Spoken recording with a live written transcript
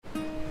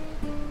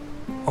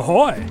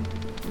Ahoy!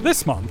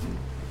 This month,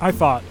 I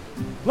thought,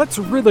 let's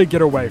really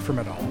get away from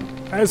it all,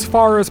 as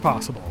far as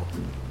possible.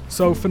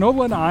 So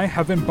Finola and I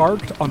have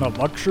embarked on a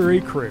luxury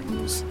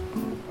cruise.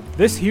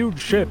 This huge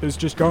ship is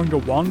just going to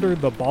wander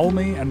the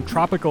balmy and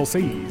tropical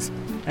seas,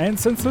 and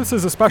since this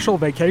is a special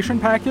vacation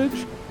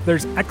package,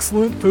 there's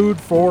excellent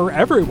food for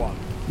everyone,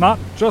 not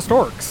just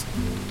orcs.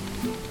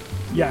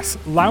 Yes,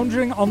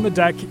 lounging on the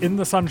deck in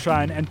the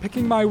sunshine and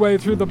picking my way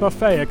through the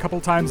buffet a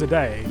couple times a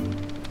day.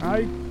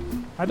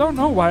 I don't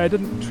know why I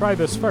didn't try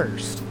this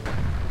first.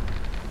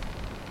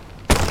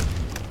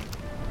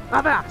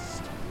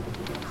 Avast!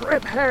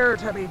 Prepare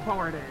to be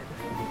boarded.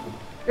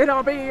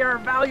 It'll be your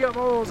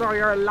valuables or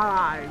your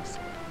lives.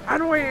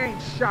 And we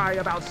ain't shy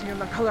about seeing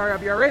the color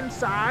of your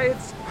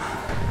insides.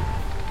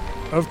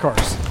 Of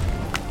course.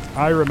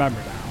 I remember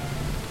now.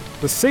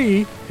 The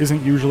sea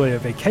isn't usually a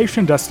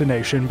vacation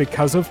destination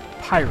because of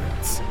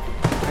pirates.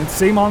 And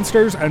sea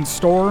monsters and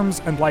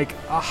storms and like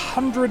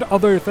 100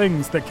 other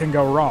things that can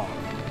go wrong.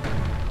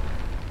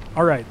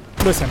 Alright,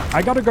 listen,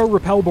 I gotta go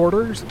repel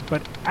boarders,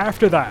 but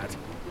after that,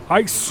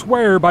 I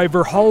swear by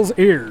Verhal's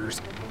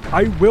ears,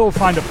 I will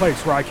find a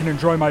place where I can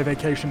enjoy my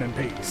vacation in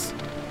peace.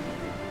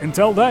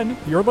 Until then,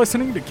 you're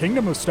listening to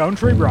Kingdom of Stone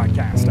Tree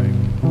Broadcasting.